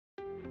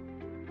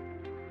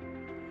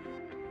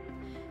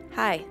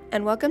Hi,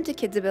 and welcome to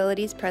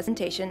KidsAbility's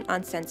presentation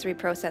on sensory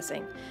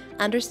processing,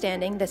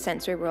 understanding the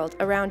sensory world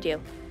around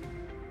you.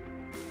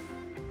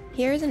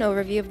 Here is an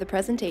overview of the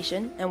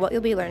presentation and what you'll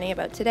be learning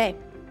about today.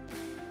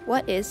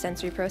 What is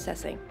sensory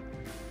processing?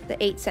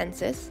 The 8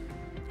 senses,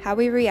 how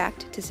we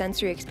react to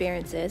sensory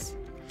experiences,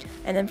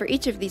 and then for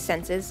each of these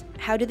senses,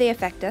 how do they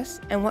affect us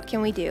and what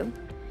can we do?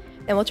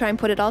 Then we'll try and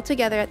put it all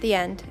together at the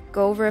end,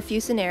 go over a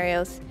few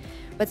scenarios.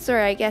 But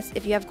sorry, I guess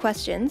if you have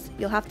questions,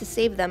 you'll have to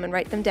save them and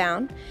write them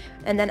down,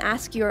 and then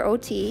ask your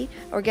OT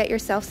or get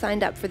yourself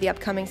signed up for the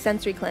upcoming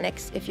sensory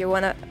clinics if you're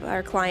one of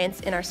our clients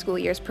in our school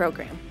year's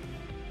program.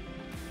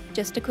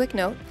 Just a quick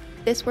note,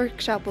 this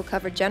workshop will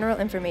cover general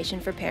information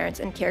for parents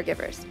and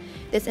caregivers.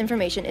 This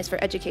information is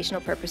for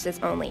educational purposes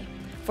only.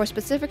 For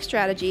specific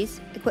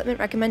strategies, equipment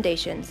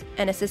recommendations,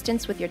 and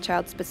assistance with your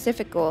child's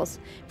specific goals,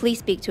 please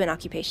speak to an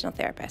occupational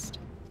therapist.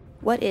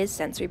 What is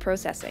sensory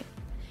processing?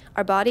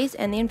 Our bodies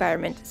and the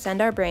environment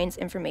send our brains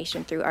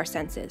information through our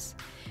senses.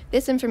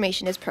 This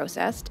information is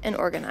processed and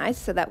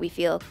organized so that we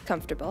feel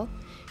comfortable,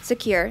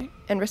 secure,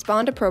 and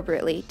respond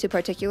appropriately to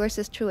particular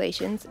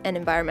situations and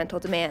environmental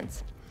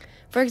demands.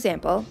 For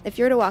example, if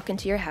you were to walk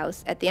into your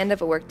house at the end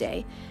of a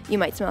workday, you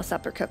might smell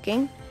supper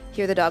cooking,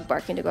 hear the dog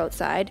barking to go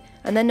outside,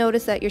 and then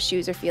notice that your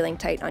shoes are feeling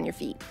tight on your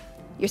feet.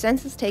 Your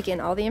senses take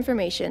in all the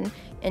information,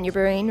 and your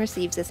brain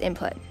receives this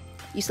input.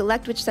 You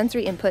select which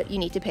sensory input you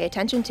need to pay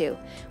attention to.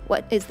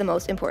 What is the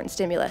most important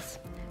stimulus?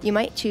 You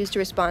might choose to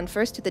respond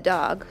first to the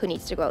dog, who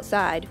needs to go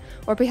outside,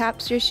 or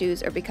perhaps your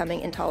shoes are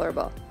becoming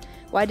intolerable.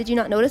 Why did you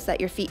not notice that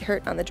your feet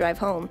hurt on the drive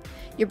home?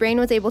 Your brain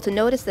was able to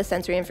notice the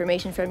sensory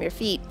information from your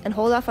feet and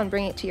hold off on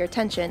bringing it to your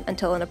attention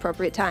until an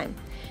appropriate time.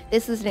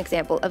 This is an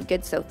example of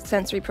good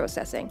sensory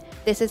processing.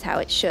 This is how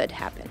it should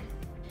happen.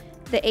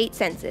 The 8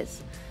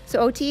 senses.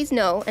 So OTs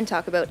know and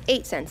talk about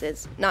 8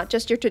 senses, not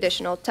just your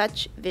traditional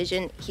touch,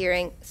 vision,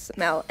 hearing,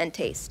 smell, and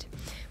taste.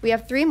 We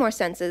have 3 more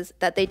senses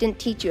that they didn't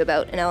teach you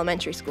about in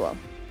elementary school.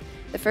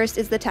 The first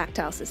is the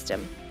tactile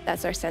system.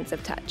 That's our sense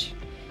of touch.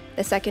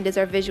 The second is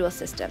our visual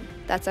system.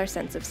 That's our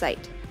sense of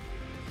sight.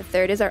 The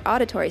third is our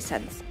auditory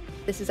sense.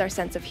 This is our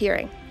sense of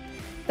hearing.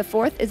 The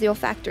fourth is the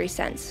olfactory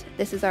sense.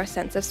 This is our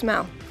sense of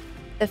smell.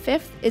 The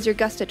fifth is your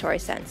gustatory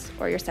sense,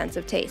 or your sense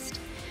of taste.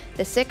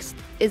 The 6th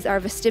is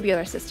our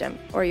vestibular system,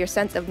 or your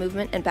sense of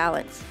movement and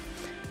balance.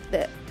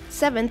 The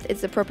 7th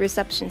is the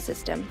proprioception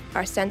system,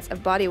 our sense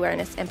of body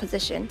awareness and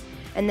position.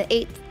 And the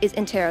 8th is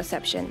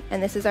interoception,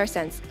 and this is our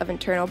sense of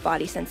internal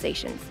body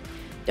sensations.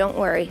 Don't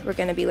worry, we're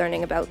going to be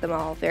learning about them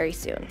all very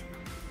soon.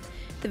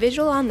 The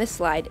visual on this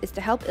slide is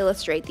to help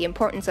illustrate the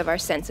importance of our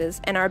senses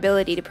and our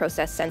ability to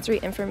process sensory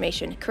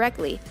information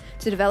correctly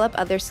to develop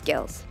other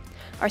skills.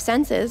 Our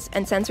senses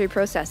and sensory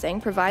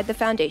processing provide the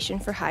foundation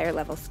for higher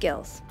level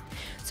skills.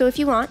 So if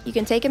you want, you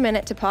can take a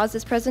minute to pause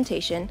this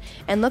presentation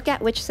and look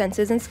at which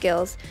senses and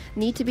skills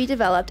need to be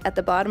developed at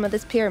the bottom of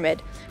this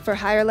pyramid for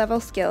higher level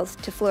skills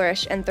to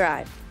flourish and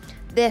thrive.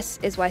 This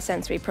is why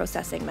sensory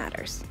processing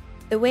matters.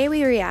 The way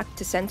we react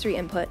to sensory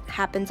input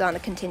happens on a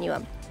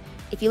continuum.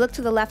 If you look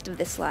to the left of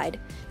this slide,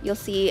 you'll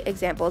see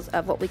examples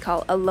of what we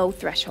call a low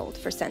threshold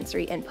for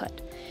sensory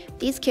input.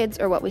 These kids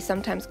are what we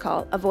sometimes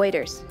call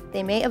avoiders.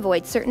 They may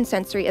avoid certain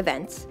sensory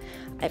events,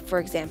 for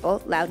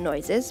example, loud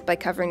noises, by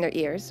covering their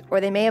ears, or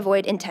they may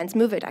avoid intense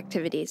movement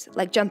activities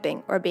like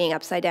jumping or being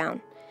upside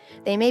down.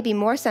 They may be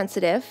more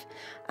sensitive,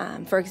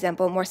 for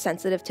example, more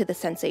sensitive to the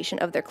sensation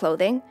of their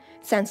clothing,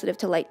 sensitive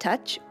to light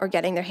touch, or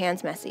getting their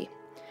hands messy.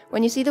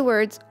 When you see the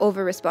words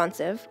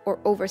over-responsive or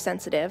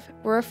oversensitive,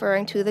 we're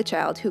referring to the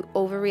child who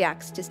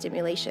overreacts to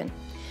stimulation.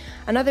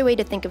 Another way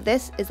to think of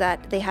this is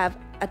that they have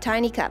a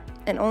tiny cup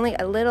and only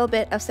a little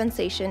bit of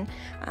sensation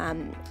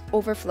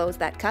overflows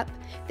that cup.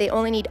 They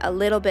only need a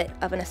little bit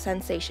of a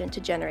sensation to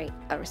generate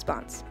a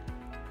response.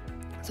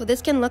 So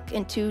this can look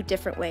in 2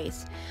 different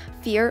ways: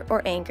 fear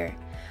or anger.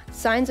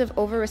 Signs of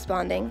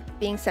over-responding,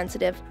 being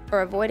sensitive,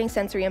 or avoiding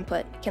sensory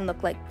input can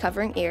look like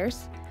covering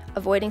ears,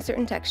 avoiding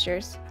certain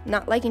textures,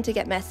 not liking to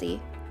get messy,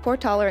 poor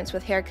tolerance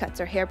with haircuts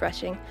or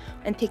hairbrushing,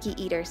 and picky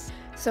eaters.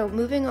 So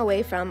moving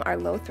away from our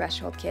low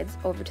threshold kids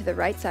over to the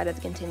right side of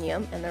the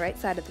continuum and the right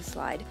side of the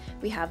slide,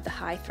 we have the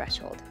high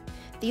threshold.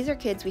 These are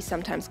kids we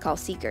sometimes call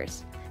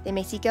seekers. They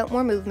may seek out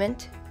more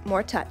movement,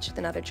 more touch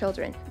than other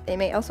children. They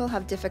may also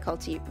have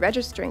difficulty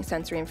registering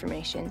sensory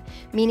information,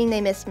 meaning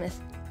they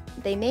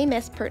may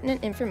miss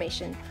pertinent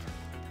information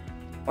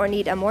or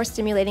need a more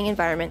stimulating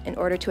environment in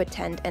order to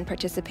attend and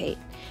participate.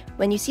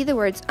 When you see the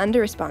words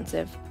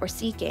under-responsive or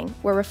seeking,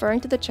 we're referring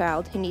to the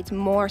child who needs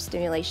more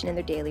stimulation in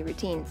their daily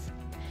routines.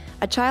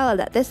 A child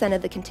at this end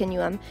of the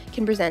continuum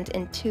can present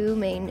in 2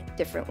 main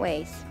different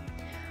ways.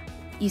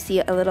 You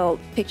see a little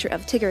picture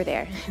of Tigger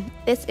there.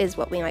 This is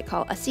what we might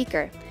call a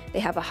seeker.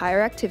 They have a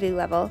higher activity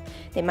level,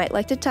 they might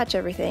like to touch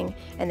everything,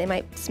 and they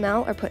might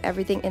smell or put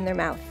everything in their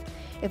mouth.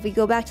 If we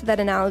go back to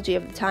that analogy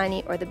of the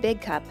tiny or the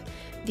big cup,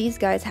 these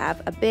guys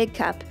have a big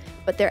cup,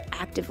 but they're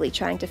actively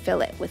trying to fill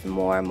it with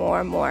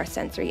more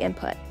sensory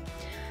input.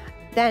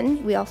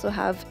 Then we also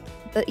have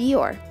the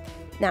Eeyore.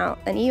 Now,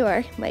 an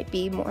Eeyore might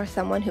be more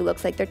someone who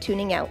looks like they're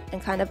tuning out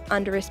and kind of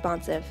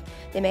under-responsive.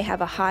 They may have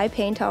a high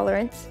pain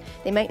tolerance.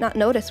 They might not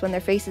notice when their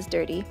face is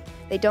dirty.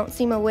 They don't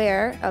seem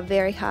aware of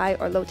very high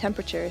or low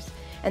temperatures,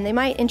 and they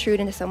might intrude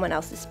into someone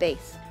else's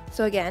space.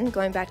 So again,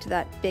 going back to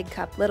that big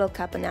cup, little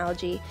cup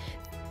analogy,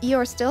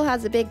 Eeyore still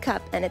has a big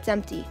cup and it's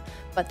empty,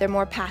 but they're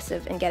more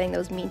passive in getting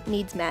those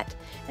needs met,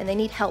 and they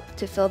need help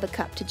to fill the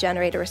cup to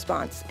generate a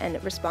response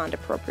and respond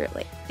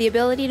appropriately. The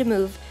ability to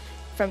move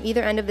from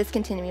either end of this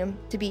continuum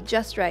to be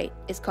just right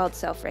is called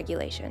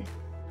self-regulation.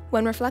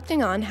 When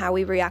reflecting on how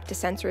we react to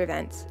sensory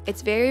events,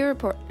 it's very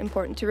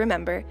important to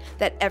remember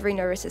that every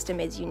nervous system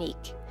is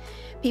unique.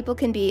 People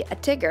can be a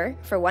tigger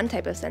for one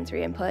type of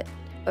sensory input,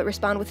 but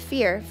respond with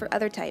fear for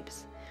other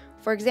types.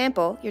 For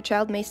example, your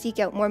child may seek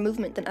out more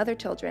movement than other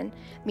children,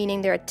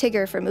 meaning they're a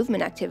tigger for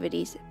movement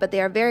activities, but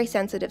they are very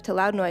sensitive to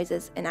loud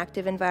noises and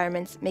active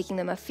environments, making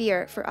them a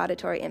fear for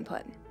auditory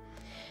input.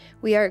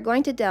 We are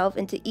going to delve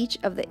into each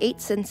of the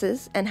 8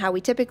 senses and how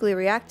we typically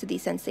react to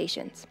these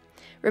sensations.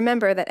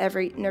 Remember that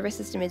every nervous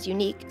system is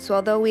unique, so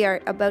although we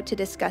are about to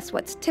discuss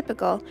what's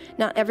typical,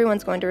 not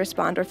everyone's going to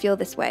respond or feel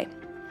this way.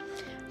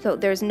 So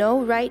there's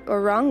no right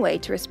or wrong way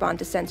to respond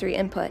to sensory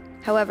input.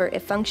 However,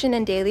 if function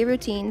in daily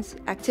routines,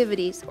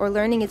 activities, or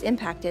learning is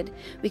impacted,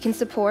 we can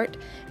support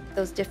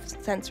those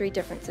sensory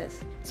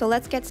differences. So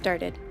let's get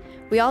started.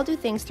 We all do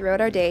things throughout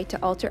our day to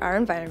alter our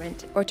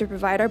environment or to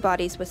provide our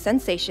bodies with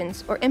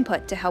sensations or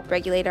input to help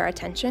regulate our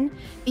attention,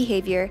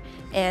 behavior,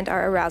 and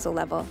our arousal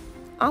level.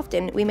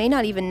 Often, we may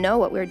not even know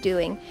what we're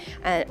doing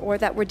or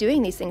that we're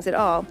doing these things at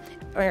all,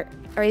 or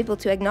are able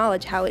to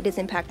acknowledge how it is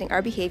impacting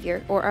our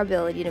behavior or our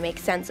ability to make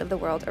sense of the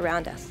world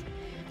around us.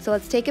 So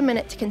let's take a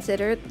minute to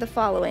consider the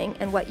following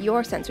and what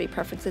your sensory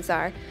preferences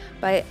are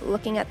by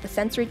looking at the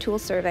sensory tool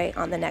survey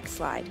on the next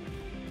slide.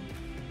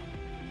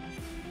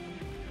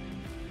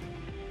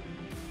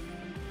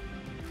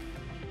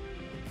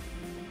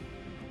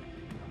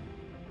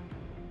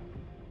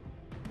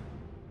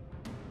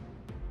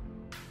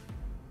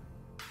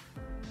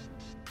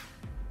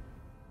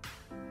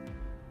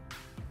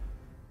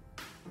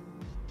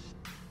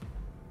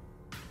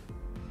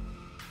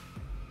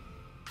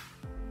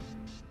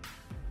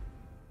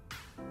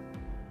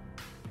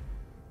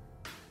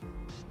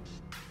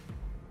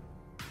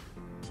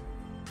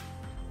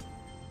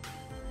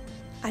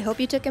 I hope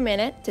you took a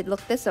minute to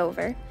look this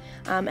over,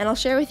 and I'll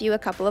share with you a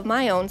couple of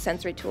my own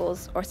sensory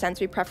tools or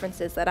sensory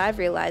preferences that I've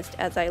realized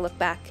as I look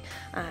back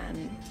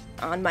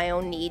on my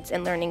own needs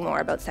and learning more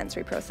about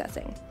sensory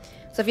processing.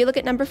 So if you look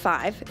at number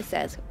 5, it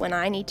says, when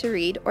I need to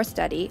read or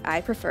study,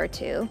 I prefer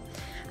to.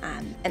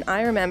 And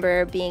I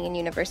remember being in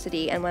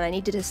university, and when I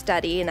needed to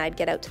study and I'd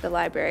get out to the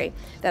library,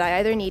 that I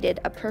either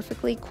needed a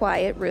perfectly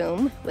quiet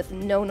room with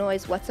no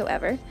noise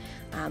whatsoever,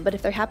 but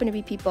if there happened to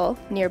be people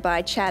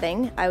nearby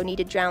chatting, I would need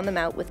to drown them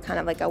out with kind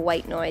of like a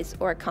white noise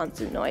or a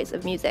constant noise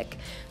of music.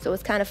 So it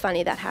was kind of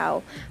funny that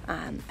how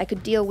I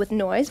could deal with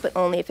noise, but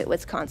only if it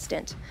was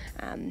constant.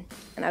 And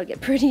I would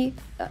get pretty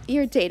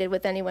irritated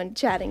with anyone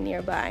chatting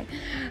nearby.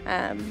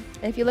 And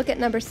if you look at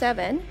number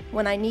 7,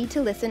 when I need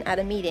to listen at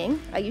a meeting,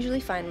 I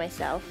usually find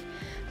myself,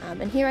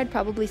 and here I'd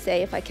probably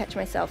say if I catch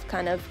myself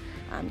kind of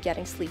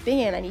getting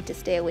sleepy and I need to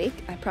stay awake,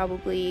 I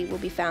probably will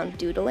be found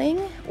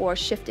doodling or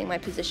shifting my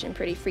position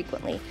pretty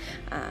frequently,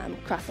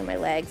 crossing my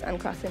legs,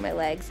 uncrossing my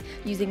legs,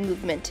 using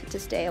movement to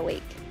stay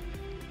awake.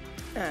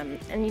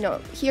 And you know,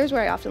 here's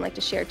where I often like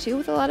to share too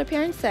with a lot of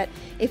parents that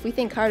if we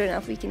think hard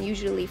enough, we can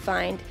usually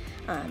find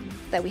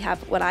that we have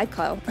what I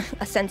call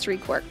a sensory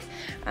quirk.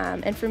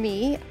 And for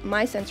me,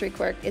 my sensory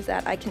quirk is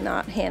that I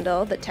cannot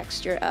handle the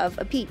texture of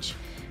a peach.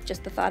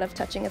 Just the thought of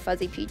touching a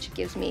fuzzy peach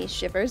gives me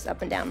shivers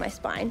up and down my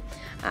spine.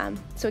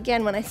 So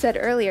again, when I said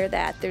earlier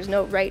that there's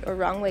no right or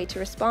wrong way to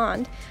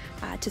respond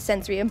to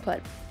sensory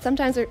input,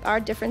 sometimes there are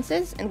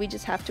differences and we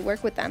just have to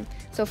work with them.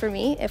 So for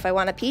me, if I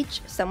want a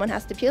peach, someone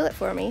has to peel it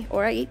for me,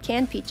 or I eat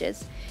canned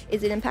peaches.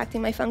 Is it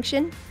impacting my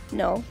function?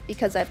 No,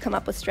 because I've come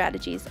up with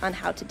strategies on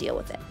how to deal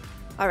with it.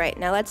 All right,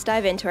 now let's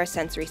dive into our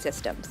sensory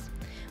systems.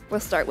 We'll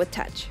start with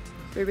touch.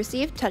 We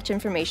receive touch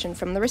information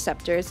from the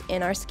receptors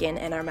in our skin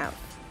and our mouth.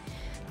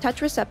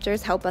 Touch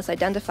receptors help us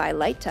identify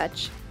light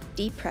touch,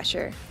 deep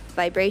pressure,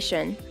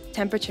 vibration,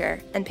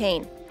 temperature, and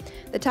pain.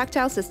 The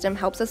tactile system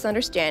helps us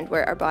understand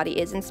where our body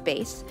is in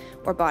space,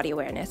 or body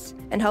awareness,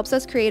 and helps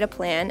us create a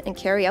plan and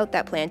carry out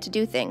that plan to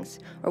do things,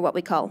 or what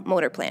we call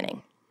motor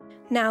planning.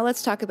 Now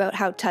let's talk about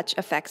how touch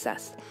affects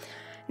us.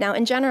 Now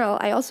in general,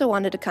 I also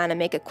wanted to kind of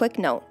make a quick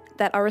note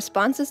that our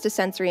responses to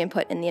sensory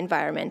input in the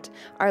environment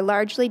are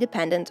largely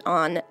dependent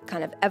on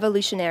kind of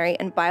evolutionary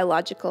and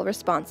biological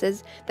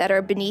responses that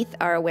are beneath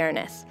our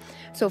awareness.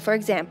 So for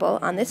example,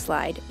 on this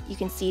slide, you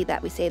can see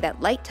that we say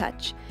that light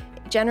touch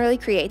generally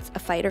creates a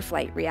fight or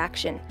flight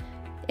reaction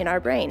in our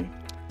brain.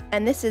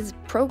 And this is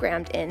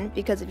programmed in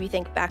because if you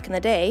think back in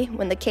the day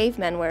when the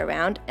cavemen were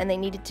around and they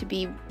needed to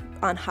be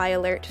on high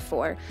alert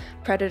for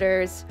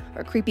predators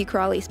or creepy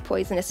crawly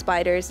poisonous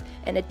spiders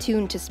and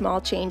attuned to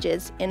small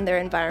changes in their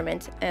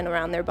environment and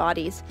around their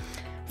bodies.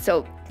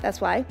 So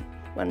that's why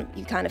when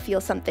you kind of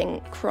feel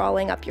something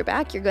crawling up your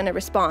back, you're going to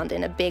respond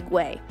in a big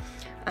way.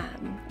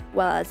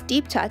 Whereas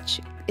deep touch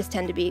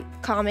tend to be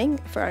calming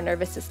for our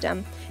nervous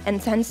system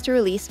and tends to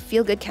release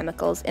feel-good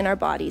chemicals in our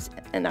bodies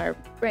and our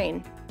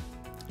brain.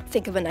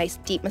 Think of a nice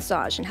deep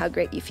massage and how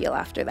great you feel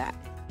after that.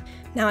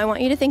 Now I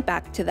want you to think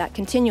back to that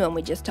continuum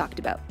we just talked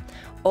about.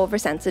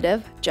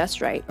 Oversensitive,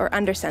 just right, or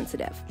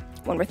undersensitive,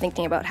 when we're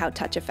thinking about how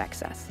touch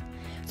affects us.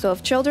 So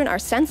if children are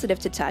sensitive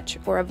to touch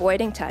or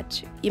avoiding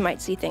touch, you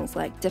might see things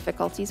like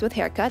difficulties with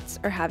haircuts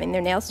or having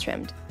their nails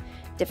trimmed,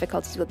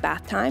 difficulties with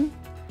bath time,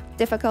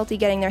 difficulty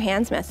getting their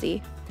hands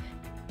messy,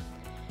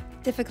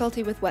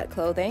 difficulty with wet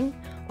clothing,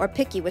 or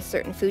picky with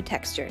certain food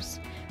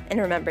textures. And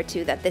remember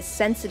too that this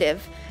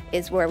sensitive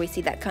is where we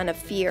see that kind of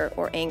fear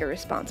or anger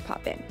response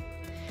pop in.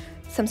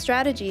 Some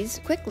strategies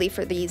quickly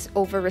for these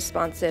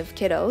over-responsive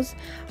kiddos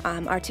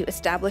are to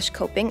establish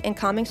coping and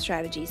calming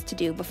strategies to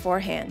do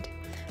beforehand.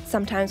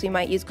 Sometimes we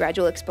might use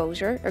gradual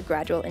exposure or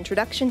gradual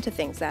introduction to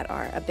things that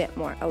are a bit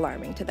more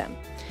alarming to them.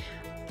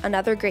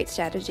 Another great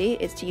strategy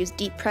is to use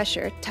deep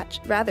pressure touch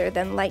rather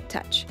than light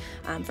touch,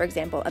 for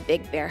example, a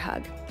big bear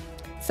hug.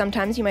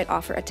 Sometimes you might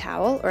offer a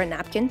towel or a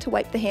napkin to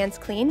wipe the hands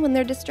clean when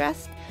they're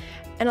distressed.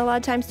 And a lot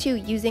of times too,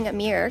 using a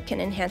mirror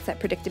can enhance that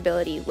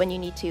predictability when you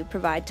need to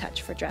provide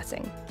touch for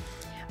dressing.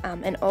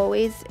 And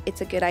always, it's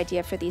a good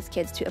idea for these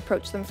kids to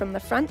approach them from the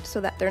front so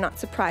that they're not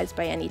surprised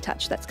by any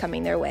touch that's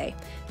coming their way.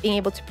 Being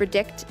able to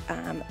predict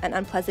an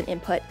unpleasant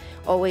input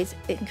always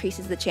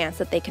increases the chance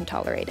that they can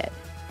tolerate it.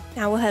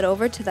 Now we'll head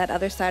over to that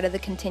other side of the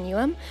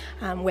continuum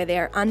where they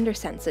are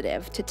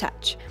undersensitive to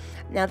touch.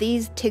 Now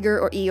these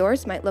Tigger or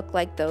Eeyores might look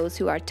like those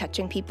who are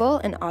touching people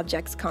and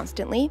objects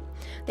constantly.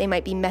 They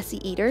might be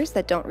messy eaters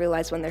that don't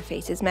realize when their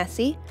face is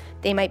messy.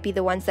 They might be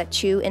the ones that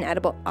chew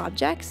inedible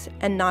objects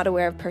and not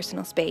aware of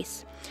personal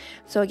space.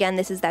 So again,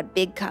 this is that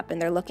big cup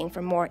and they're looking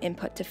for more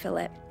input to fill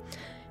it.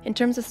 In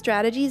terms of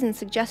strategies and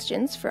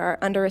suggestions for our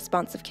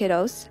under-responsive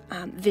kiddos,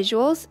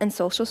 visuals and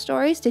social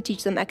stories to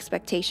teach them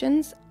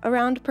expectations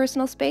around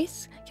personal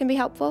space can be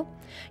helpful.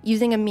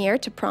 Using a mirror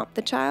to prompt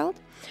the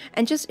child,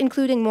 and just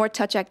including more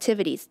touch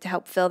activities to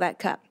help fill that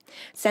cup.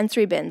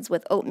 Sensory bins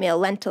with oatmeal,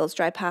 lentils,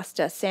 dry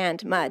pasta,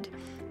 sand, mud.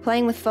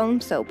 Playing with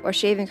foam soap or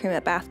shaving cream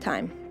at bath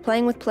time.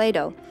 Playing with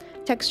Play-Doh.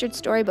 Textured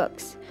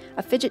storybooks.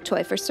 A fidget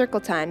toy for circle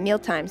time, meal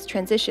times,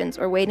 transitions,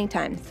 or waiting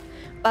times.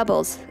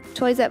 Bubbles.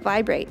 Toys that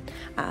vibrate.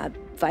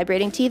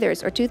 Vibrating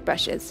teethers or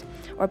toothbrushes.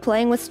 Or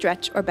playing with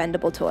stretch or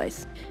bendable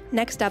toys.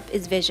 Next up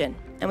is vision,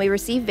 and we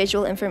receive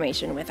visual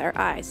information with our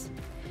eyes.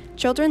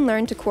 Children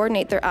learn to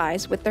coordinate their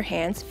eyes with their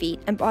hands, feet,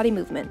 and body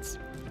movements.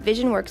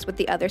 Vision works with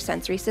the other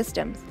sensory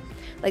systems,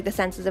 like the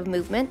senses of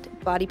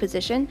movement, body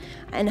position,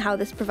 and how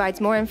this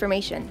provides more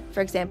information. For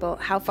example,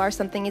 how far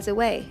something is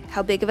away,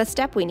 how big of a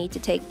step we need to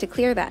take to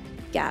clear that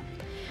gap,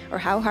 or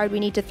how hard we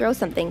need to throw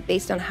something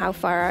based on how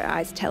far our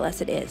eyes tell us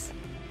it is.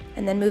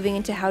 And then moving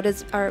into how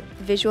does our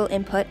visual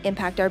input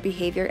impact our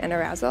behavior and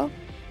arousal?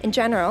 In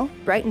general,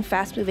 bright and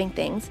fast-moving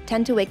things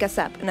tend to wake us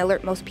up and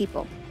alert most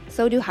people.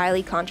 So do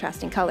highly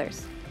contrasting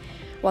colors.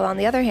 While on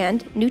the other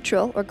hand,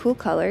 neutral or cool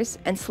colors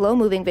and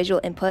slow-moving visual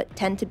input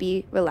tend to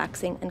be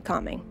relaxing and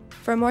calming.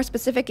 For a more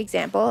specific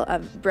example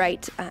of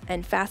bright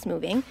and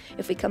fast-moving,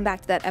 if we come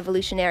back to that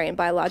evolutionary and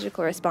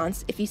biological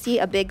response, if you see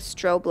a big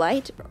strobe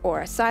light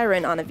or a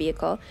siren on a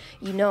vehicle,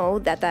 you know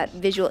that that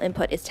visual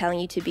input is telling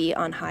you to be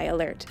on high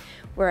alert.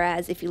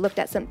 Whereas if you looked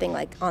at something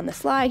like on the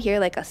slide here,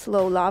 like a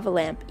slow lava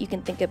lamp, you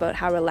can think about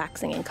how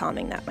relaxing and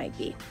calming that might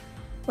be.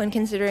 When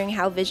considering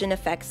how vision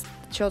affects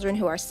children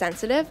who are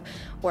sensitive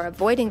or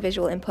avoiding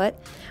visual input,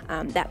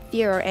 that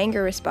fear or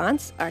anger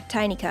response, our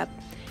tiny cup,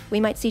 we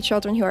might see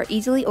children who are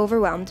easily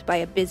overwhelmed by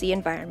a busy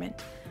environment,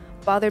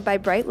 bothered by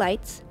bright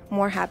lights,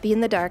 more happy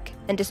in the dark,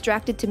 and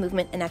distracted to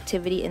movement and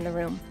activity in the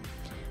room.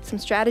 Some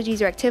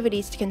strategies or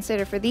activities to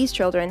consider for these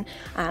children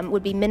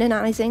would be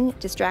minimizing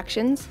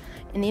distractions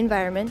in the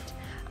environment,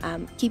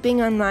 keeping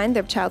in mind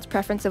their child's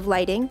preference of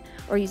lighting,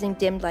 or using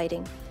dimmed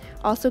lighting.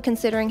 Also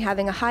considering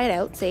having a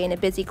hideout, say in a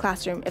busy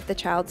classroom, if the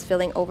child's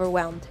feeling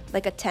overwhelmed,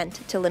 like a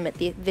tent to limit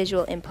the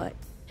visual input.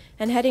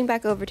 And heading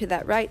back over to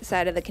that right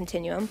side of the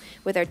continuum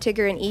with our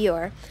Tigger and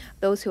Eeyore,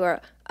 those who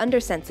are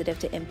undersensitive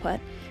to input,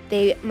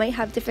 they might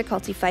have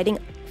difficulty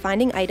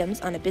finding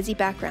items on a busy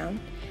background.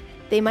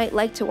 They might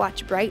like to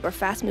watch bright or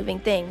fast-moving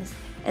things,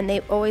 and they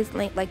always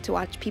like to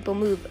watch people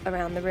move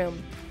around the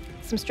room.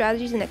 Some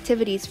strategies and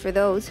activities for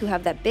those who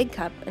have that big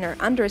cup and are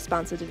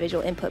under-responsive to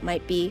visual input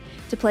might be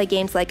to play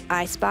games like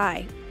I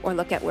Spy or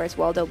look at Where's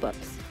Waldo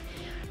books.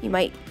 You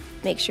might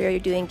make sure you're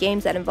doing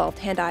games that involve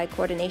hand-eye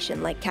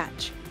coordination like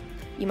Catch.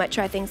 You might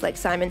try things like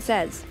Simon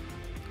Says,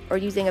 or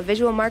using a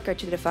visual marker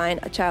to define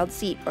a child's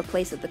seat or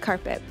place of the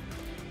carpet.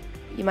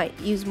 You might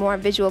use more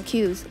visual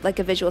cues like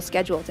a visual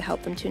schedule to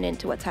help them tune in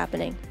to what's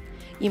happening.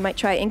 You might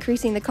try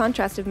increasing the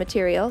contrast of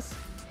materials,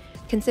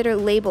 consider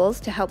labels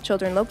to help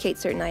children locate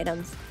certain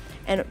items,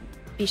 and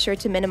be sure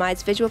to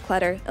minimize visual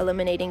clutter,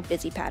 eliminating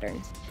busy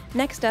patterns.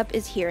 Next up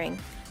is hearing.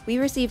 We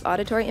receive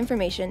auditory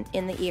information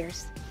in the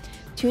ears.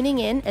 Tuning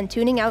in and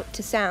tuning out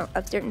to sound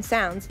of certain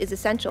sounds is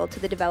essential to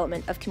the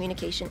development of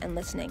communication and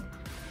listening.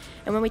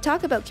 And when we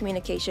talk about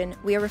communication,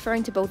 we are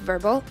referring to both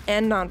verbal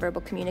and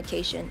nonverbal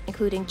communication,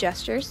 including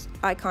gestures,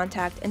 eye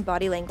contact, and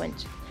body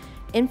language.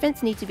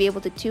 Infants need to be able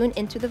to tune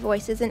into the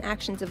voices and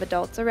actions of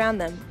adults around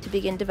them to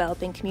begin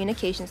developing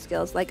communication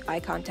skills like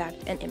eye contact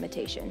and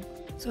imitation.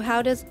 So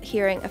how does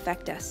hearing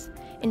affect us?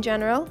 In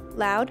general,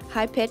 loud,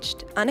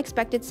 high-pitched,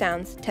 unexpected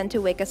sounds tend to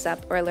wake us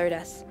up or alert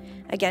us.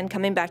 Again,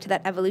 coming back to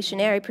that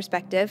evolutionary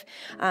perspective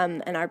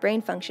and our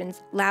brain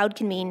functions, loud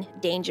can mean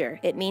danger.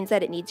 It means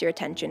that it needs your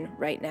attention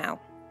right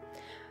now.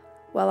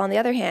 While on the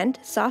other hand,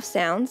 soft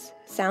sounds,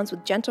 sounds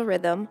with gentle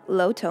rhythm,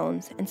 low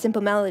tones, and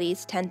simple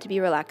melodies tend to be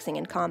relaxing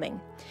and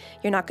calming.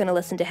 You're not going to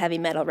listen to heavy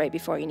metal right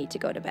before you need to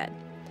go to bed.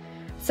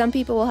 Some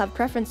people will have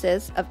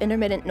preferences of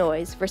intermittent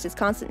noise versus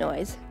constant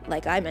noise,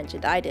 like I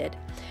mentioned I did,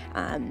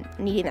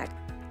 needing that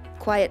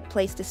quiet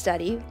place to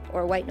study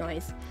or white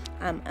noise.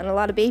 And a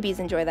lot of babies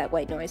enjoy that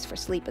white noise for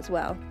sleep as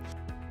well.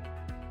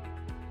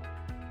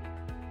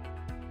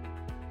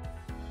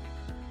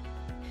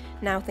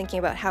 Now thinking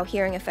about how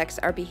hearing affects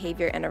our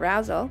behavior and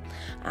arousal,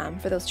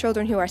 for those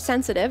children who are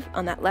sensitive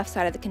on that left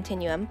side of the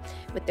continuum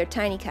with their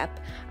tiny cup,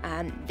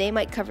 they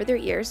might cover their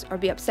ears or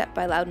be upset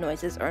by loud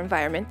noises or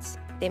environments.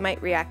 They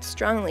might react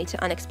strongly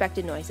to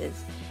unexpected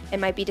noises and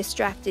might be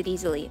distracted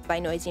easily by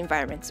noisy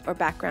environments or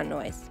background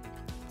noise.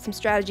 Some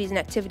strategies and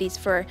activities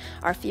for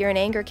our fear and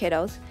anger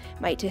kiddos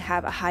might to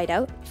have a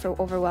hideout for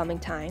overwhelming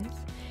times,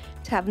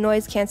 to have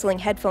noise-canceling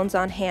headphones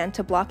on hand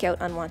to block out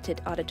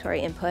unwanted auditory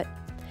input,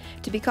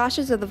 to be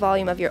cautious of the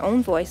volume of your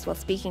own voice while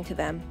speaking to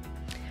them,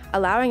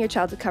 allowing your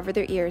child to cover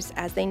their ears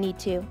as they need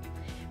to,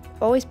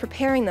 always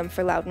preparing them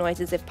for loud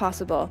noises if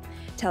possible,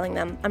 telling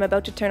them, I'm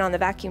about to turn on the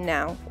vacuum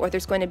now, or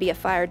there's going to be a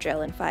fire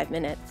drill in 5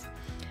 minutes,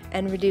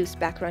 and reduce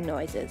background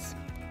noises.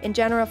 In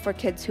general, for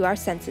kids who are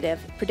sensitive,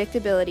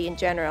 predictability in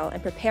general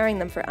and preparing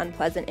them for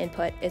unpleasant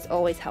input is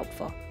always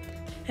helpful.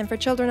 And for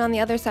children on the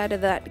other side of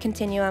that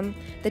continuum,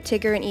 the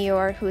Tigger and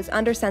Eeyore, who is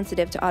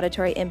undersensitive to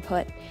auditory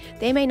input,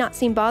 they may not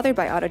seem bothered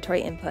by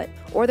auditory input,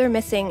 or they're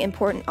missing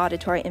important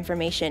auditory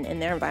information in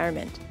their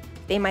environment.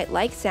 They might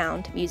like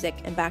sound, music,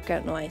 and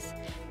background noise.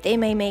 They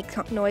may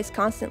make noise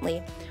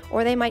constantly,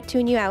 or they might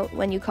tune you out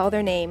when you call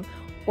their name,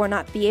 or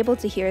not be able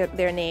to hear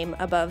their name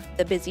above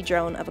the busy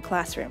drone of a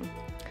classroom.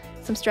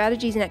 Some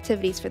strategies and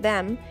activities for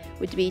them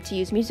would be to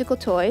use musical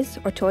toys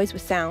or toys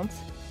with sounds,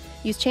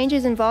 use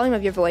changes in volume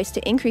of your voice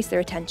to increase their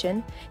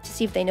attention, to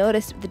see if they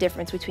notice the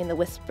difference between the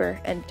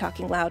whisper and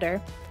talking louder,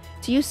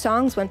 to use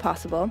songs when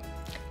possible,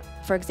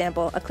 for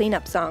example, a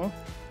cleanup song,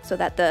 so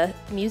that the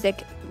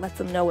music lets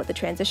them know what the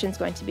transition is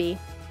going to be.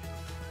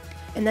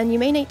 And then you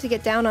may need to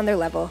get down on their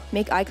level,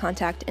 make eye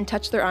contact, and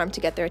touch their arm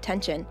to get their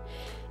attention.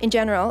 In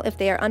general, if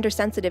they are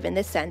undersensitive in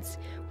this sense,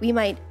 we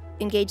might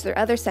engage their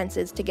other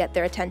senses to get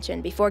their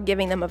attention before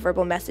giving them a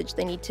verbal message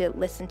they need to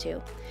listen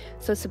to.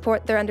 So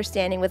support their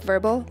understanding with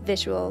verbal,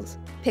 visuals,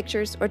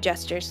 pictures, or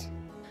gestures.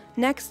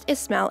 Next is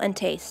smell and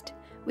taste.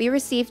 We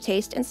receive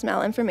taste and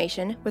smell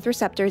information with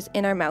receptors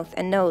in our mouth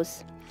and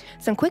nose.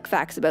 Some quick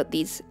facts about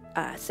these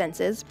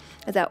senses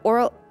is that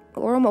oral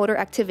motor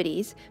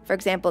activities, for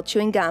example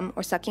chewing gum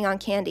or sucking on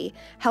candy,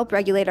 help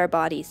regulate our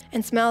bodies,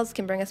 and smells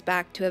can bring us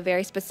back to a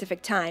very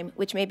specific time,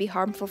 which may be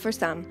harmful for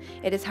some.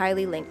 It is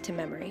highly linked to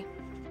memory.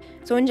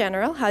 So in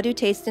general, how do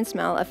taste and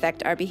smell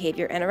affect our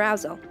behavior and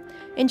arousal?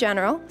 In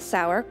general,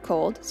 sour,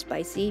 cold,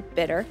 spicy,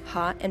 bitter,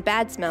 hot, and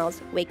bad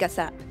smells wake us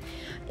up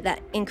that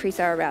increase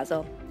our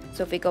arousal.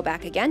 So if we go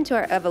back again to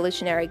our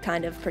evolutionary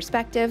kind of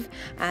perspective,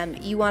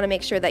 you want to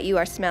make sure that you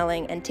are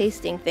smelling and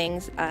tasting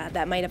things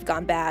that might have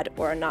gone bad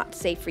or are not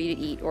safe for you to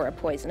eat or are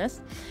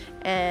poisonous.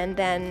 And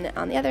then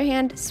on the other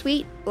hand,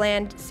 sweet,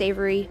 bland,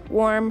 savory,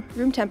 warm,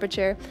 room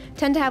temperature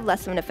tend to have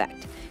less of an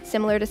effect,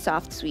 similar to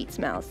soft, sweet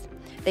smells.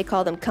 They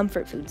call them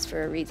comfort foods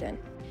for a reason.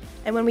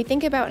 And when we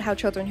think about how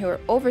children who are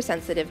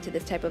oversensitive to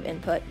this type of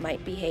input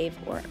might behave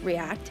or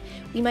react,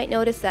 we might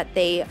notice that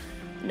they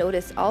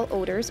notice all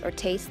odors or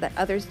tastes that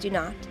others do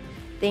not.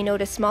 They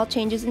notice small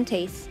changes in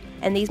tastes,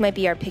 and these might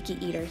be our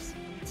picky eaters.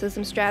 So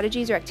some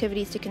strategies or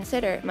activities to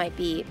consider might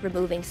be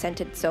removing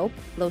scented soap,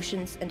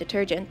 lotions, and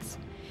detergents.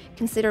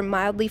 Consider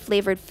mildly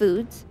flavored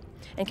foods,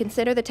 and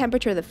consider the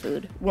temperature of the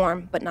food,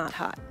 warm but not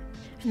hot.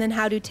 And then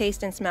how do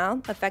taste and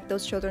smell affect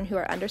those children who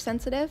are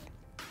undersensitive?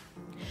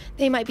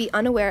 They might be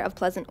unaware of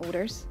pleasant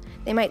odors.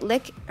 They might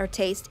lick or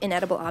taste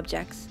inedible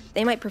objects.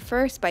 They might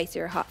prefer spicy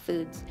or hot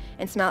foods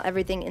and smell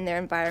everything in their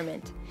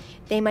environment.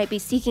 They might be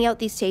seeking out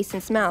these tastes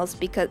and smells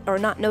or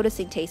not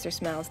noticing tastes or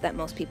smells that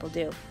most people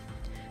do.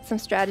 Some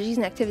strategies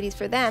and activities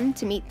for them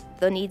to meet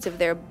the needs of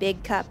their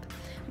big cup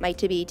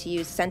might be to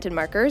use scented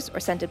markers or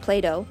scented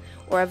Play-Doh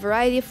or a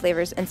variety of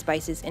flavors and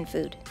spices in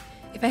food.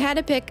 If I had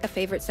to pick a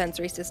favorite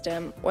sensory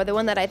system, or the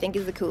one that I think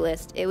is the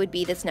coolest, it would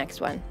be this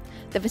next one,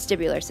 the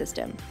vestibular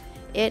system.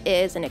 It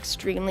is an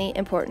extremely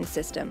important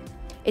system.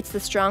 It's the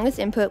strongest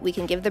input we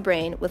can give the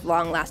brain with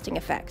long-lasting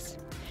effects.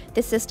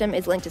 This system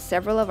is linked to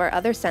several of our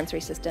other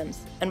sensory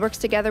systems and works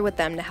together with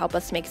them to help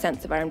us make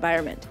sense of our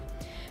environment.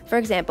 For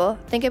example,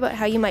 think about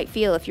how you might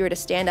feel if you were to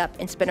stand up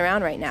and spin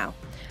around right now.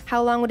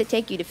 How long would it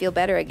take you to feel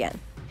better again?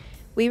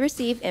 We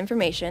receive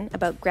information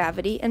about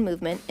gravity and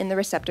movement in the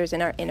receptors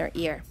in our inner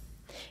ear.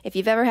 If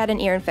you've ever had an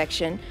ear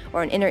infection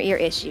or an inner ear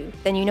issue,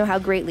 then you know how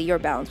greatly your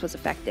balance was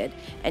affected,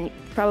 and you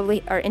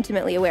probably are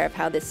intimately aware of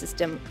how this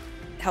system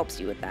helps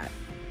you with that.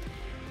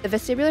 The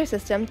vestibular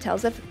system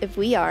tells us if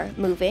we are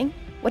moving,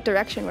 what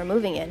direction we're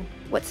moving in,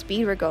 what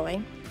speed we're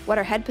going, what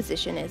our head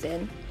position is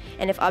in,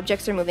 and if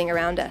objects are moving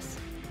around us.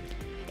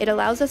 It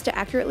allows us to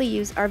accurately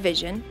use our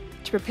vision,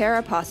 to prepare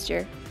our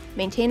posture,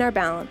 maintain our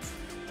balance,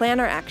 plan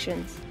our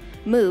actions,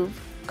 move,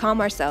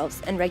 calm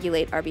ourselves, and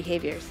regulate our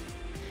behaviors.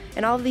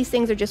 And all of these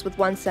things are just with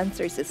one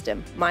sensory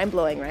system.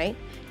 Mind-blowing, right?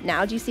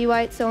 Now do you see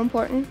why it's so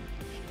important?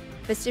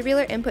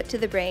 Vestibular input to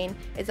the brain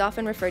is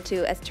often referred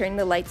to as turning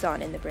the lights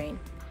on in the brain.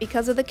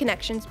 Because of the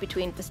connections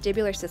between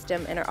vestibular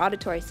system and our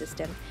auditory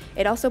system,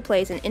 it also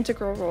plays an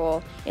integral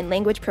role in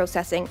language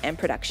processing and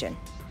production.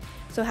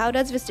 So how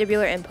does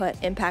vestibular input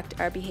impact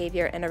our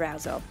behavior and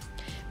arousal?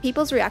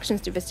 People's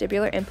reactions to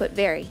vestibular input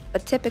vary,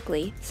 but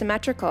typically,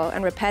 symmetrical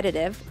and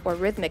repetitive or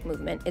rhythmic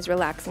movement is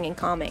relaxing and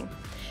calming.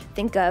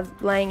 Think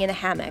of lying in a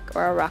hammock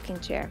or a rocking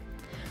chair.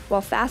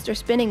 While fast or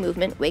spinning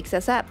movement wakes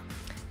us up.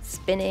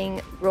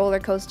 Spinning, roller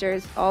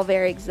coasters, all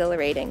very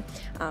exhilarating.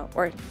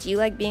 Or do you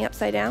like being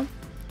upside down?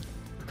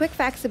 Quick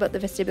facts about the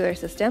vestibular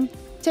system.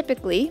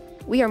 Typically,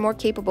 we are more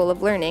capable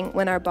of learning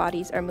when our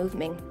bodies are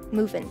moving.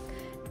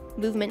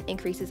 Movement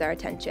increases our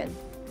attention.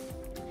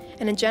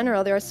 And in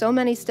general, there are so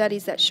many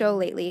studies that show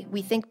lately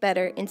we think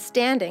better in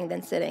standing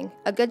than sitting.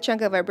 A good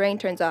chunk of our brain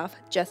turns off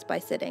just by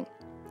sitting.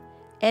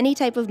 Any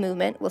type of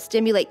movement will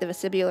stimulate the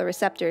vestibular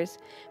receptors,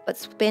 but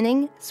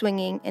spinning,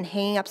 swinging, and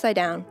hanging upside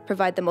down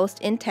provide the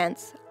most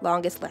intense,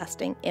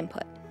 longest-lasting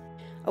input.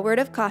 A word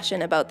of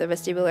caution about the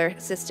vestibular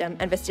system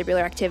and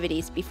vestibular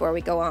activities before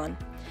we go on.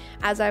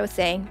 As I was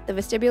saying, the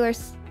vestibular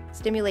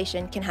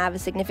stimulation can have a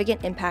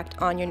significant impact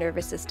on your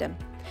nervous system.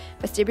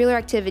 Vestibular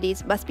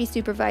activities must be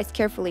supervised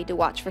carefully to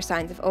watch for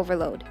signs of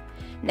overload.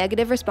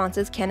 Negative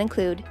responses can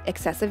include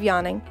excessive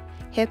yawning,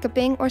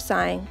 hiccuping or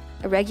sighing,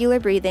 irregular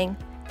breathing,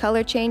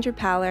 color change or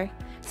pallor,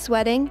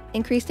 sweating,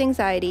 increased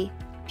anxiety,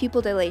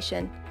 pupil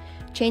dilation,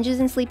 changes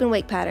in sleep and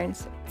wake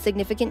patterns,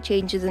 significant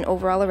changes in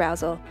overall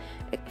arousal,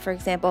 for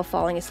example,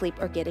 falling asleep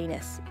or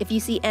giddiness. If you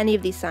see any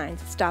of these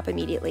signs, stop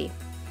immediately.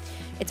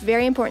 It's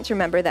very important to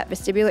remember that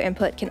vestibular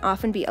input can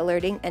often be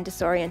alerting and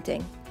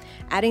disorienting.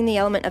 Adding the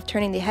element of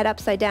turning the head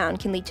upside down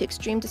can lead to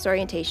extreme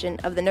disorientation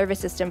of the nervous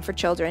system for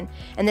children,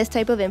 and this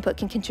type of input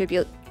can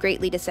contribute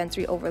greatly to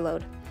sensory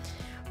overload.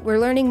 We're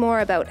learning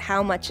more about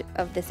how much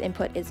of this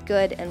input is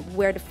good and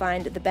where to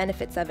find the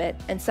benefits of it,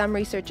 and some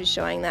research is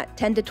showing that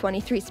 10 to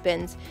 23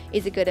 spins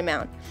is a good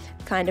amount.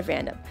 Kind of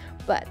random.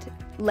 But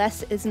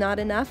less is not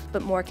enough,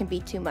 but more can be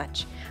too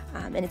much,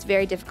 and it's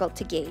very difficult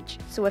to gauge.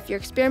 So if you're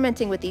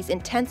experimenting with these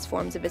intense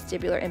forms of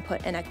vestibular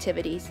input and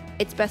activities,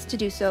 it's best to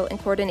do so in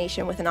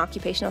coordination with an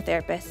occupational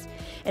therapist,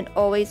 and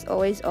always,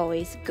 always,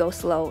 always go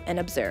slow and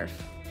observe.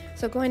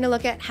 So going to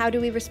look at how do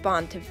we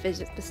respond to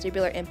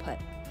vestibular input.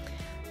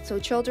 So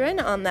children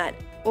on that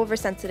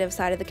oversensitive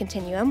side of the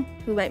continuum,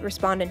 who might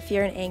respond in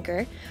fear and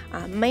anger,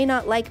 may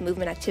not like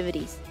movement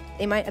activities.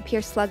 They might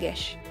appear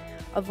sluggish,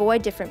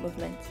 avoid different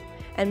movements,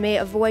 and may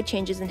avoid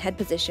changes in head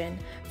position,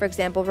 for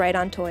example, right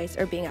on toys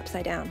or being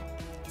upside down.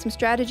 Some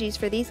strategies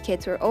for these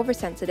kids who are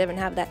oversensitive and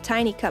have that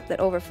tiny cup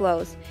that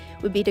overflows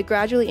would be to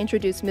gradually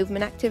introduce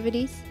movement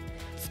activities,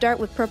 start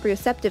with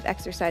proprioceptive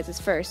exercises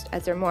first,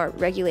 as they're more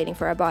regulating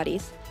for our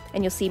bodies,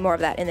 and you'll see more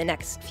of that in the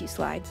next few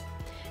slides,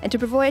 and to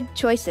provide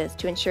choices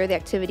to ensure the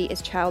activity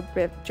is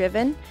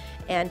child-driven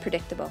and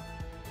predictable.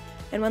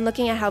 And when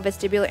looking at how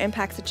vestibular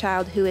impacts a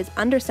child who is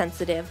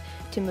undersensitive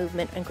to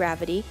movement and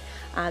gravity,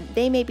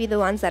 they may be the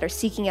ones that are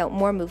seeking out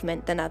more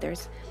movement than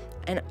others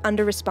and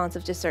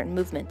under-responsive to certain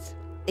movements.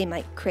 They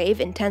might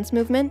crave intense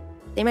movement,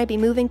 they might be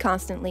moving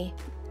constantly,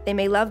 they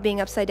may love being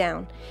upside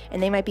down,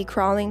 and they might be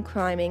crawling,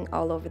 climbing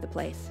all over the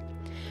place.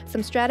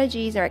 Some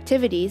strategies or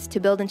activities to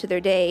build into their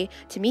day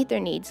to meet their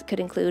needs could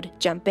include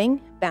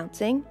jumping,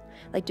 bouncing,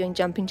 like doing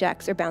jumping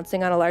jacks or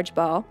bouncing on a large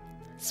ball,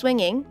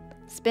 swinging,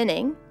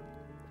 spinning,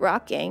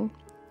 rocking,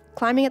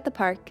 climbing at the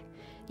park,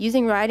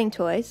 using riding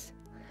toys,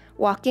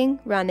 walking,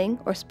 running,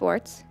 or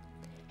sports,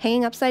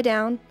 hanging upside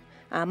down,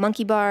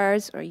 monkey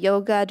bars or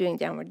yoga, doing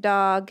downward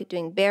dog,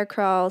 doing bear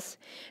crawls,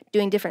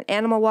 doing different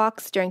animal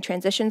walks during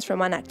transitions from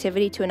one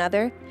activity to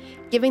another,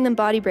 giving them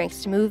body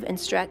breaks to move and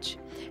stretch,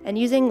 and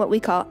using what we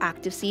call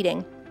active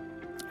seating,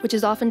 which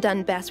is often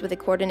done best with a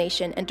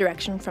coordination and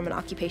direction from an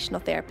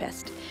occupational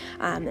therapist.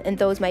 And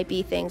those might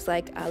be things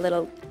like a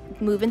little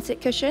move and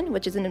sit cushion,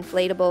 which is an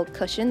inflatable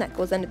cushion that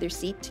goes under their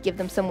seat to give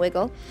them some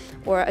wiggle,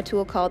 or a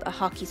tool called a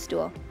hockey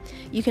stool.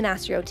 You can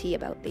ask your OT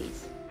about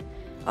these.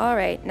 All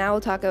right, now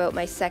we'll talk about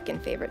my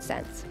second favorite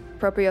sense,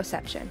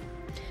 proprioception.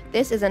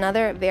 This is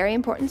another very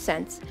important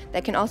sense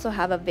that can also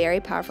have a very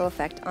powerful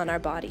effect on our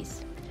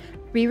bodies.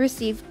 We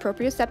receive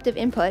proprioceptive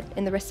input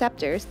in the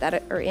receptors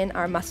that are in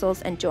our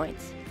muscles and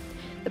joints.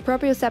 The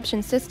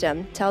proprioception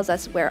system tells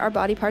us where our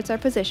body parts are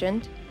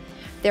positioned,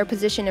 their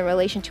position in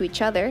relation to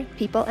each other,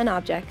 people and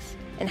objects,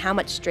 and how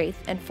much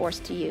strength and force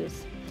to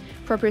use.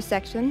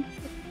 Proprioception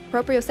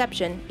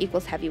Proprioception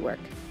equals heavy work.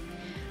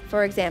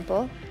 For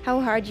example,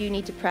 how hard you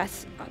need to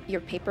press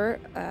your paper,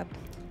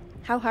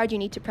 how hard you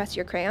need to press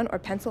your crayon or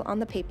pencil on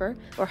the paper,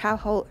 or how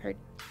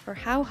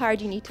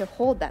hard you need to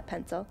hold that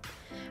pencil,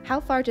 how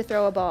far to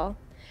throw a ball,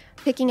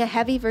 picking a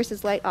heavy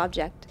versus light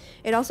object.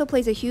 It also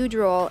plays a huge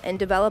role in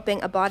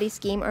developing a body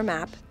scheme or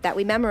map that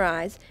we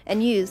memorize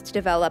and use to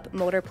develop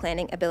motor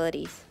planning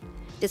abilities.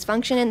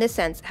 Dysfunction in this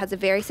sense has a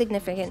very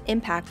significant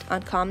impact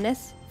on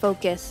calmness,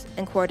 focus,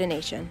 and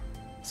coordination.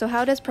 So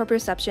how does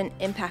proprioception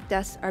impact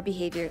us, our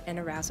behavior, and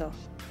arousal?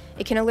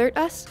 It can alert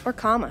us or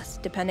calm us,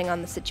 depending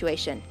on the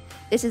situation.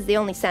 This is the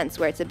only sense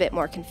where it's a bit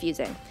more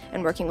confusing,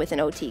 and working with an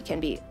OT can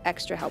be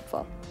extra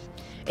helpful.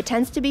 It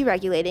tends to be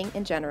regulating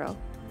in general.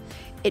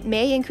 It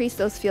may increase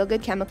those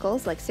feel-good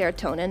chemicals like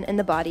serotonin in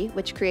the body,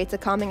 which creates a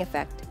calming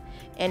effect.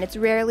 And it's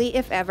rarely,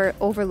 if ever,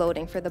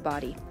 overloading for the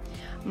body.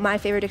 My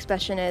favorite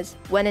expression is,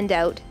 when in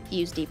doubt,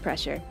 use deep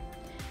pressure.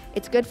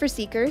 It's good for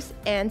seekers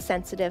and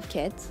sensitive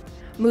kids,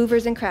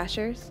 movers and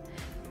crashers,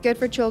 good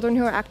for children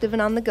who are active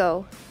and on the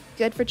go,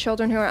 good for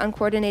children who are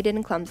uncoordinated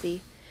and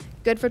clumsy,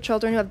 good for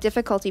children who have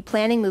difficulty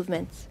planning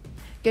movements,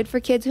 good for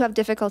kids who have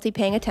difficulty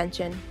paying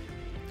attention,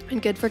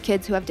 and good for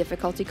kids who have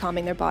difficulty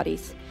calming their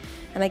bodies.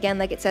 And again,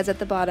 like it says at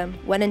the bottom,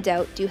 when in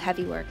doubt, do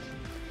heavy work.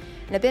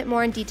 And a bit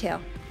more in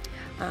detail.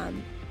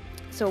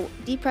 So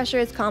deep pressure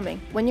is calming.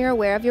 When you're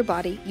aware of your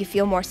body, you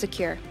feel more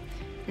secure,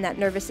 and that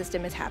nervous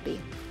system is happy.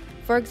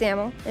 For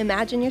example,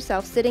 imagine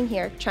yourself sitting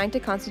here trying to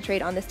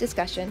concentrate on this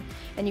discussion,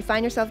 and you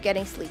find yourself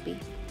getting sleepy.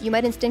 You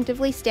might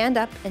instinctively stand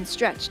up and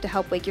stretch to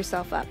help wake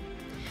yourself up.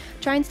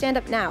 Try and stand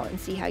up now and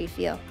see how you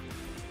feel.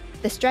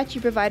 The stretch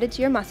you provided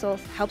to your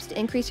muscles helps to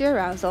increase your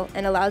arousal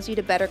and allows you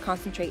to better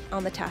concentrate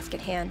on the task at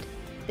hand.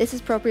 This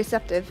is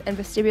proprioceptive and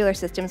vestibular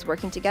systems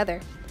working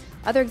together.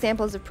 Other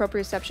examples of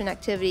proprioception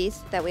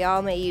activities that we